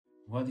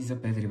What is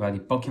up everybody,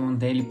 Pokemon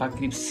Daily Pack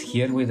Rips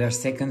here with our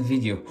second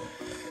video.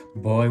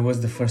 Boy, was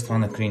the first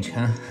one a cringe,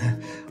 huh?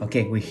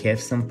 Okay, we have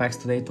some packs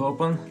today to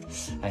open.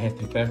 I have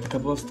prepared a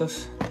couple of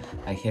stuff.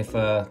 I have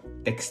a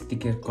text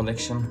sticker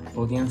collection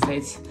Paldean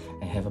Fates.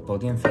 I have a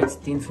Paldean Fates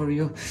tin for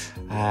you.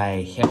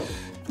 I have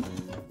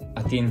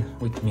a tin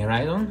with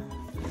Miraidon,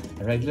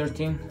 a regular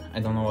tin. I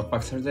don't know what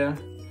packs are there.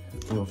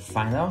 We'll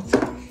find out.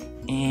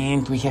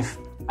 And we have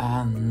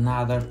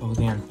another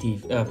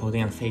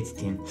Paldean Fates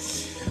tin.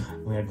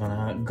 We're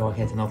gonna go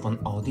ahead and open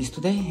all these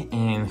today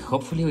and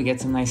hopefully we get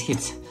some nice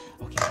hits.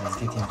 Okay, let's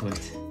get into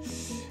it.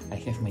 I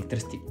have my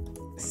trusty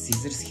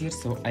scissors here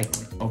so I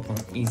can open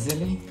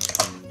easily.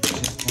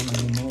 Just gonna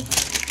remove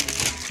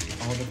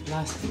all the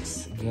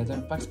plastics, get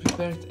our packs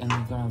prepared, and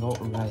we're gonna go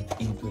right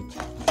into it.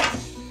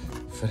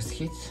 First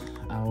hit,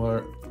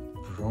 our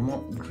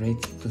promo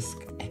Great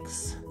Tusk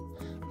X.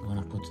 I'm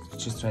gonna put it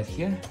just right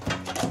here.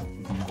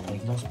 I'm gonna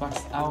take those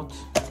packs out.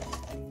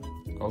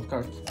 Gold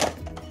card.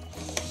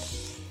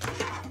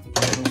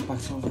 Those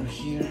packs over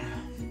here.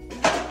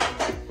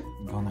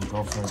 Gonna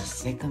go for the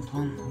second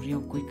one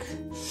real quick.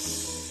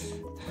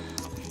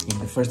 In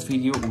the first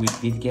video we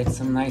did get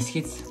some nice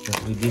hits,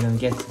 but we didn't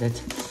get that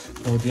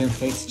Paldean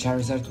Fates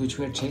Charizard which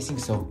we're chasing,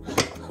 so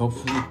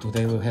hopefully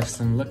today we'll have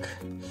some luck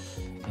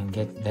and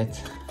get that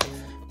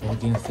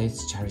Paldean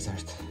Fates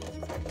Charizard.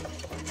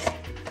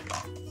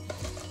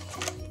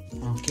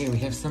 Okay, we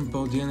have some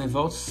Paldean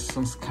Evolves,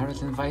 some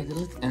Scarlet and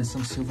Violet, and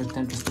some Silver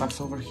Tempest packs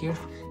over here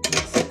in the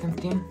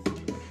second team.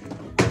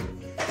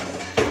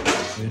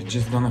 We're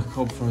just gonna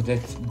hope for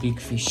that big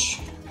fish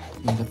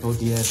in the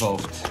Paldean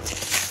Evolved.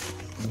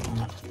 We're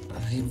gonna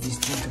rip this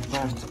thing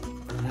apart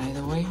right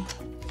away.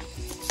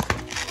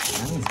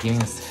 And it's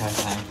giving us a hard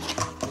time.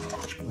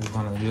 We're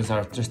gonna use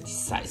our trusty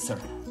sizer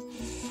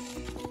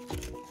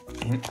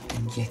and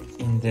get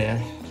in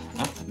there.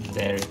 Oh,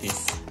 there it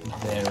is.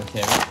 There we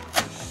have it.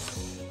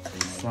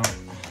 So,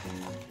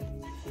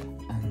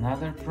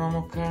 another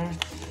promo card.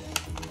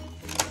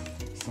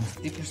 Some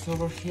stickers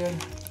over here.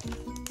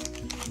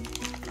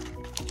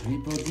 3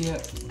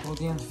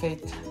 Paldean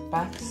Fate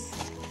packs,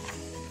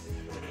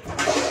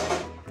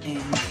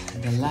 and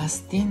the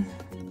last tin.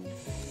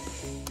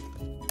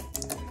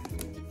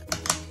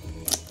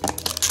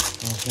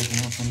 Go ahead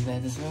and open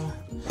that as well.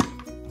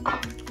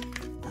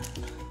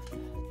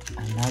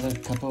 Another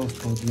couple of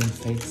Paldean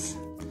Fates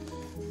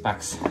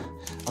packs.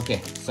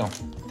 Okay, so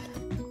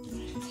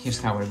here's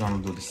how we're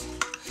gonna do this.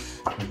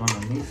 We're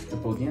gonna leave the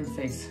Paldean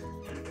Fates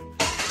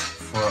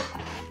for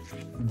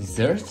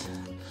dessert.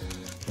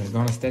 We're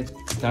gonna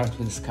start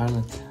with the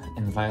Scarlet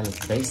and Violet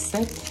base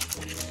set.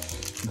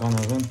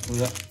 Gonna run through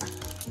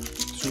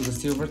the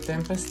Silver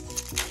Tempest,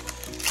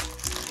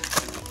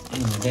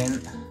 and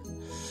then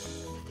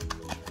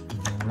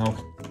no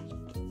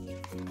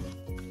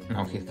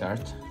hit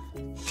card.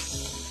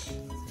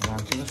 Run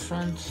to the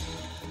front.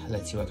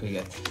 Let's see what we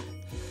get.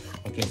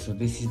 Okay, so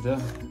this is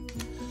the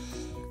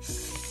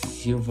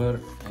Silver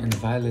and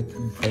Violet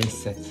base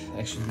set.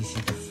 Actually, this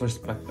is the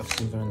first pack of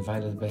Silver and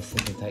Violet base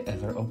set that I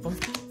ever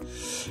opened.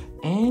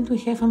 And we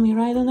have a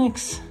Miraidon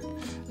X,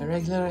 a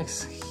regular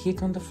X,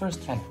 hit on the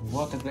first try.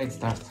 What a great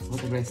start,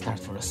 what a great start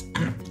for us.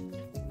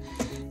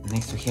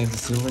 Next we have the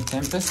Silver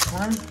Tempest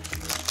one.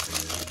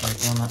 We're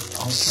gonna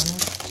open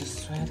it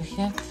just right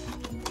ahead.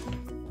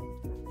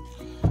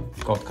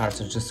 Gold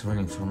cards are just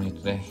running for me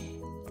today.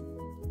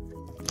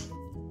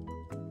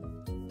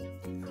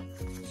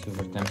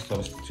 Silver Tempest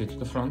goes 3 to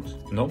the front,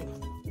 nope.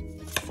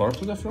 4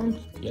 to the front,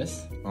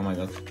 yes, oh my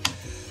god.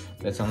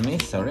 That's on me,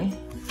 sorry.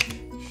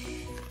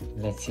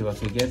 Let's see what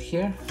we get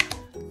here.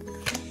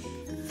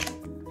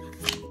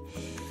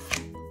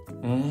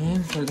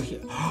 And for the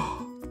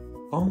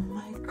oh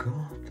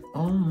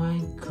my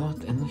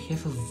god, and we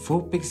have a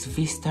Vulpix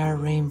V-Star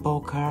Rainbow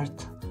card.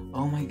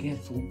 Oh my god,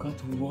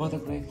 what a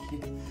great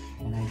hit.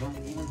 And I don't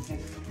even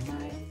have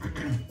my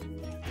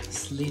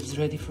sleeves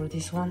ready for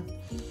this one.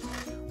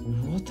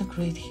 What a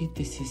great hit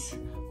this is.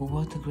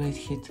 What a great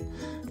hit.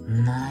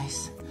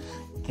 Nice.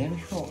 There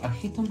we go, a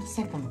hit on the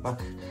second pack.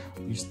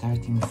 We're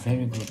starting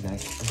very good,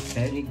 guys,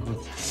 very good.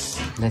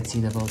 Let's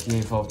see about the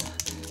Evolved.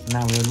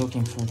 Now we're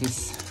looking for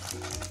this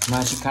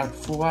Magikarp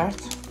full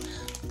art.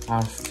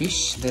 Our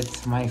fish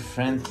that my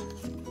friend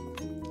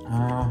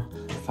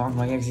found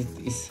my exit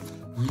is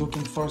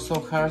looking for so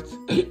hard.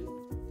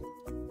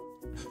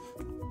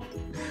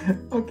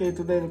 Okay,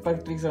 today the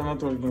pack tricks are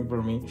not working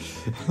for me.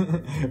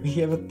 We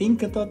have a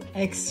Tinkatot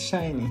X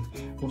Shiny.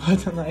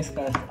 What a nice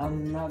card,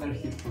 another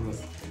hit for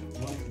us.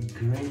 What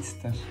great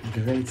stuff,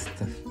 great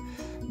stuff.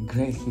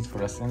 Great hit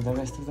for us. And the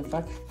rest of the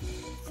pack?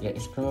 Yeah,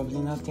 it's probably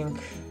nothing.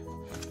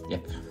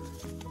 Yep.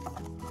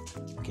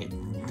 Okay,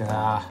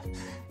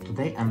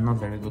 today I'm not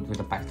very good with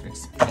the pack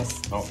tricks. Yes,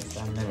 always,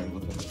 I'm never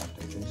good with the pack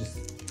tricks. I'm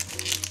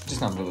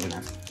just not good with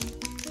them.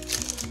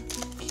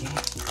 Okay.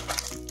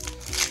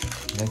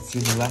 Let's see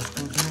the last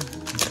one here.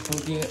 The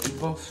Paldean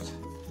Evolved.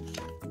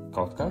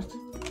 Gold card.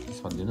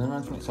 This one didn't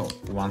run for me. So,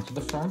 1 to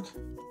the front.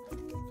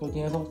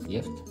 Paldean Evolved,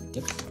 yep.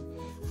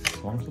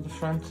 1 to the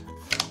front.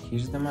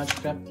 here's the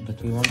magic wrap, but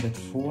we want that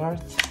full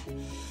art.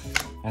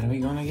 Are we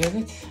gonna get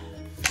it?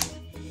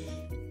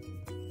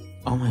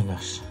 Oh my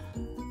gosh,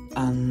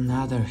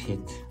 another hit,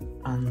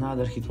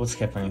 what's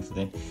happening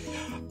today?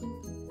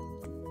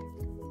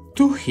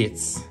 2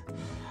 hits,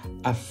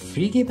 a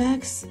Friggy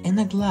Bags and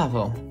a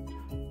Glavo.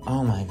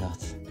 Oh my god,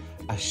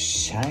 a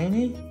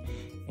shiny,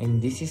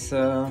 and this is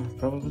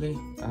probably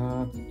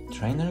a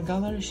trainer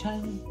gallery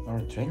shiny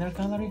or trainer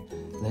gallery.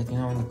 Let me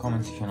know in the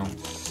comments if you know.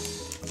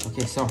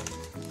 Okay, so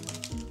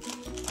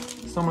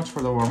much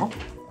for the warm-up.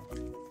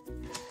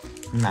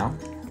 Now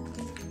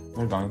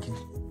we're going into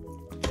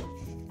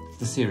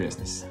the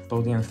seriousness.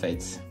 Paldean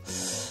Fates.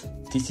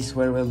 This is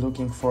where we're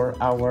looking for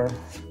our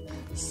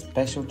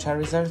special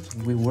Charizard.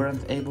 We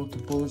weren't able to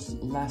pull it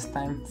last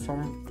time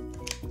from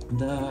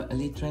the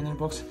Elite Trainer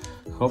box.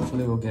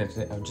 Hopefully we'll get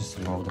it. I'll just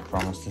remove the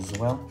promos as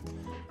well.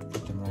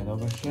 Put them right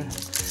over here.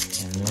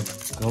 And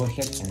let's go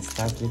ahead and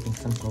start ripping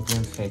some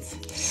Paldean Fates.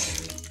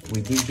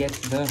 We did get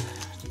the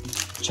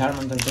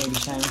Charmander Baby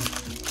Shine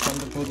from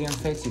the Paldean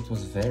Fates. It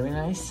was very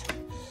nice.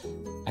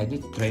 I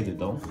did trade it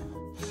though.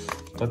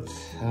 But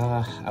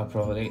I'll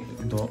probably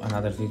do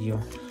another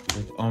video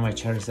with all my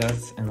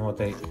Charizards and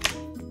what I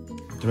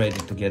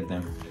traded to get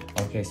them.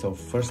 Okay, so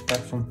first pack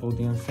from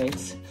Paldean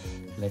Fates.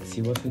 Let's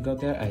see what we got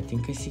there. I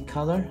think I see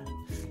color.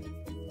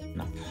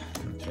 Nope,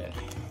 not really.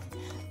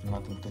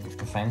 Nothing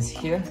too fancy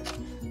here.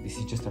 This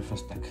is just our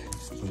first pack.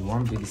 We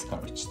won't be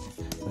discouraged.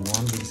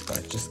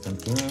 Just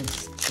continue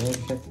straight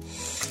ahead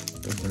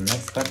with the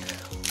next pack.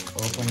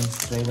 Opening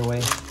straight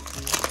away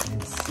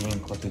and seeing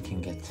what we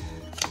can get.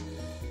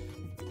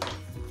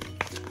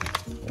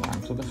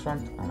 One to the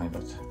front. Oh my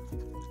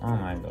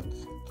god.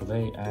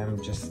 Today I'm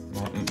just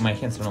my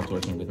hands are not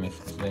working with me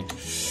today.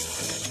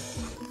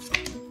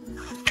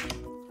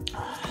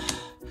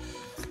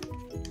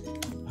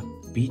 A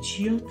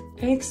Pidgeot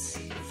X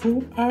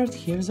full art.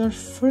 Here's our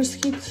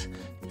first hit.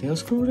 Tail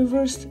Screw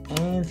reversed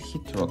and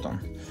hit Rotom.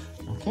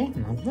 Okay,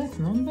 not bad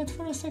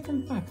for a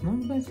second pack.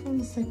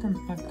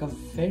 A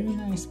very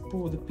nice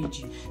pull, the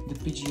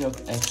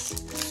Pidgeot X.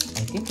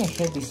 I think I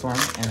had this one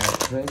and I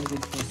traded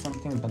it for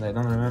something, but I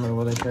don't remember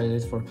what I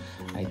traded it for.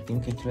 I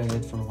think I traded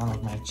it for one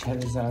of my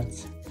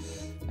Charizards.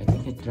 I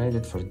think I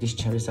traded for this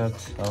Charizard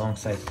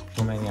alongside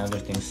too many other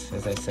things,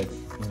 as I said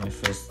in my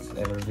first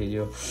ever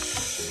video.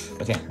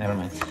 But yeah, never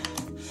mind.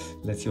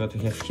 Let's see what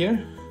we have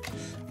here.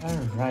 A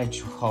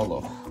Raichu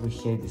Holo. We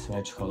hate this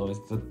Raichu Holo. It's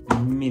the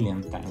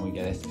millionth time we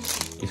get it.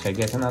 If I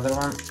get another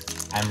one,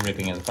 I'm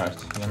ripping it apart.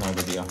 You know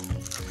the deal.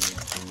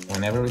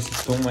 Whenever we see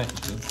too much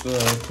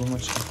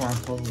of one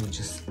hole, we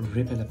just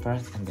rip it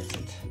apart and that's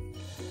it.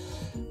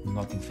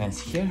 Nothing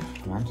fancy here.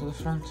 One to the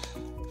front.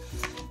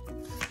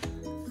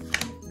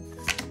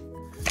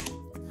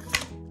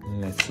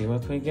 Let's see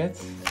what we get.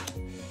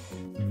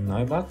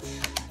 Noibat,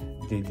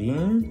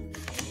 Didin,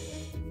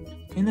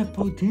 and a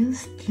Paldean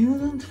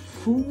Student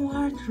Full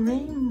Art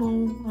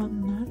Rainbow.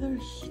 Another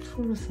hit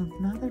for us,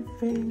 another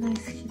very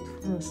nice hit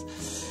for us.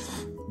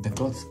 The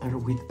gods are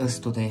with us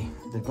today.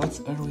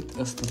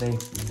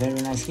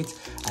 Very nice hits.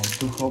 I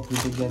do hope we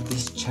do get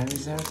this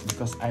Charizard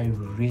because I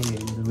really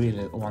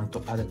want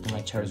to add it to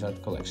my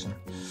Charizard collection.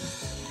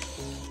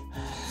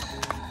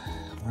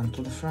 One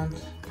to the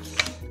front.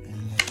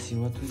 And let's see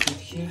what we get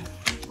here.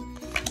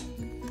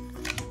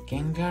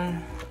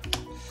 Gengar.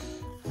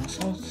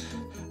 Assault.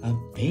 A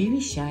baby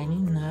shiny.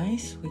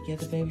 Nice. We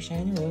get a baby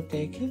shiny. We'll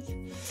take it.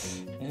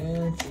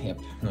 And yep,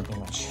 nothing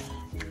much.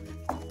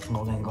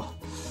 Goldengo.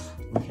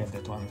 We have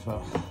that one as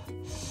well.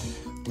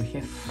 We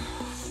have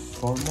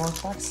 4 more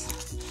packs.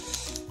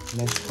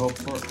 Let's hope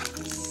for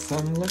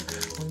some luck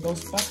on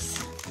those packs.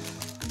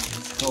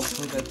 Let's hope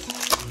for that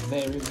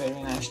very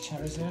nice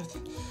Charizard.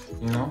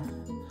 You know,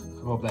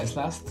 hope that's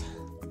last.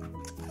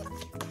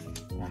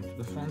 One to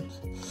the front.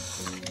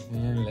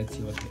 And let's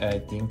see what, I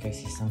think I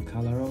see some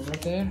color over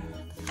there.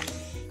 I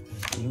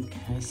think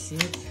I see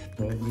it.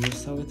 Probably you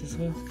saw it as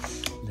well.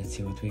 Let's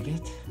see what we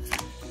get.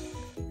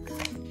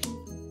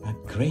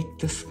 Great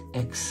Tusk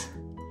X.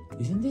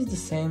 Isn't this the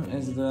same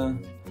as the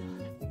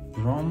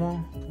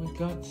promo we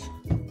got?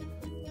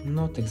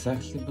 Not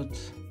exactly, but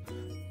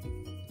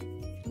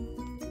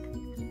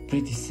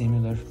pretty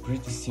similar.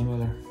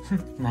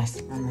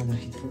 Nice, another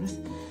hit for us.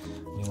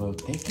 We will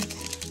take it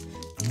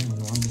and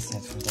we won't be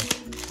sad for that.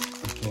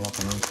 Okay,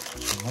 opening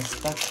the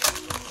next pack.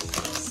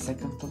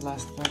 Second to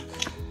last pack.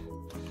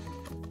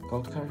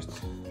 Gold card.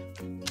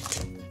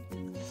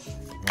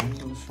 One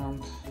to the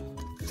front.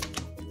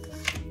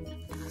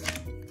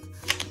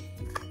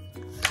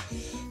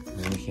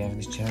 Do we have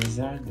this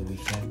Charizard? Do we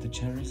have the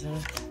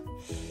Charizard?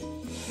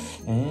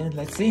 And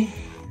let's see.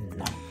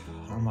 No,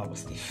 Armabo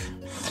Stiff.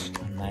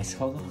 A nice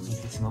holo,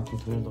 but it's not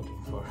what we're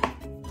looking for.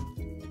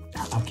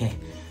 Okay,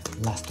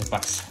 last 2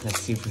 packs.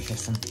 Let's see if we have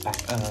some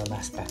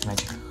last pack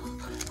magic.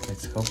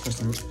 Let's hope for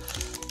some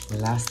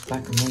last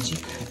pack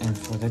magic, and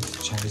for that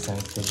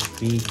Charizard, the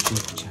big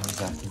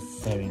Charizard.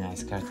 Very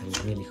nice card. I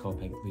really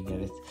hope we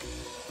get it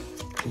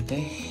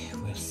today.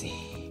 We'll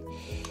see.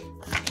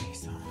 Okay,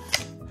 so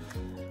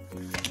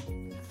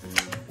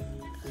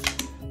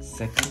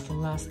second to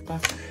last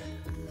pack.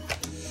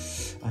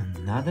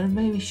 Another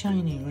baby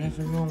shiny,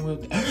 whatever wrong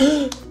with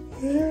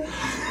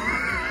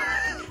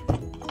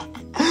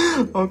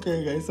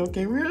Okay guys,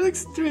 okay, we're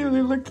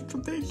extremely lucky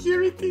today.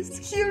 Here it is,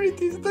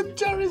 the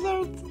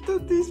Charizard,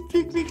 this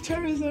big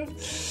Charizard.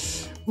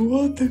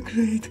 What a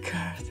great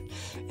card.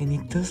 And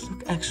it does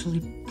look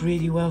actually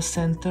pretty well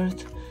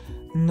centered.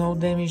 No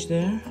damage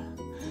there.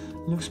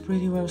 Looks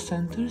pretty well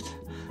centered.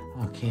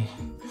 Okay,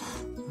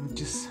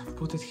 just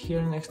put it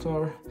here next to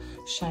our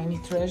shiny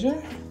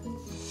treasure.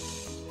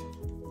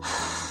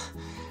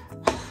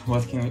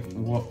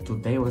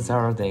 Today was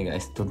our day,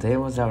 guys. Today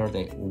was our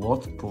day.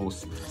 What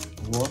pulls?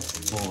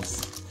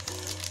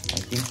 I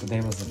think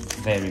today was a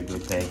very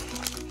good day.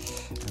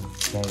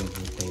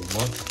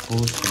 What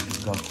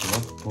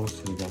pulls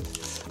we got?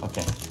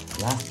 Okay,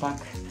 last pack.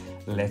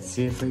 Let's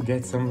see if we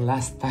get some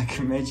last pack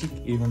magic,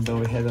 even though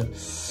we had a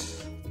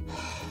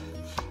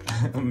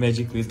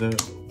magic with the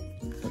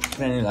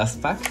friendly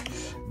last pack.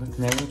 But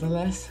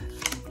nevertheless,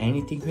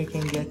 anything we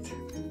can get,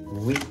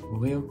 we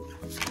will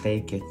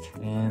take it.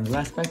 And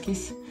last pack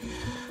is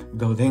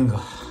Goldengo.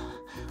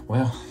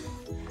 Well,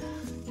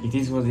 it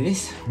is what it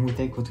is. We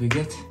take what we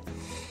get.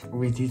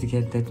 We did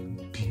get that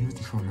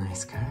beautiful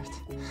nice card,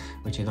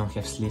 which I don't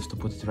have sleeves to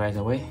put it right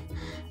away.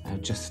 I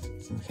just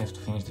have to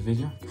finish the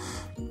video.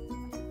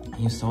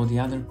 You saw the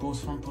other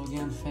pulls from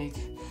Paldean Fates,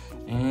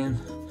 and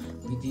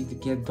we did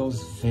get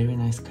those very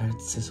nice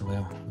cards as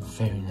well.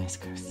 Very nice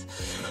cards.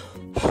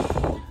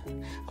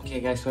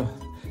 Okay guys, well,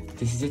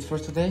 this is it for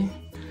today.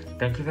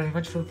 Thank you very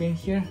much for being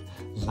here.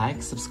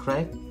 Like,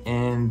 subscribe,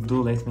 and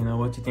do let me know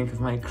what you think of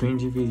my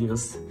cringy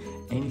videos.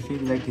 Any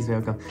feedback is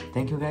welcome.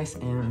 Thank you guys,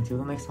 and until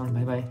the next one,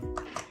 bye bye.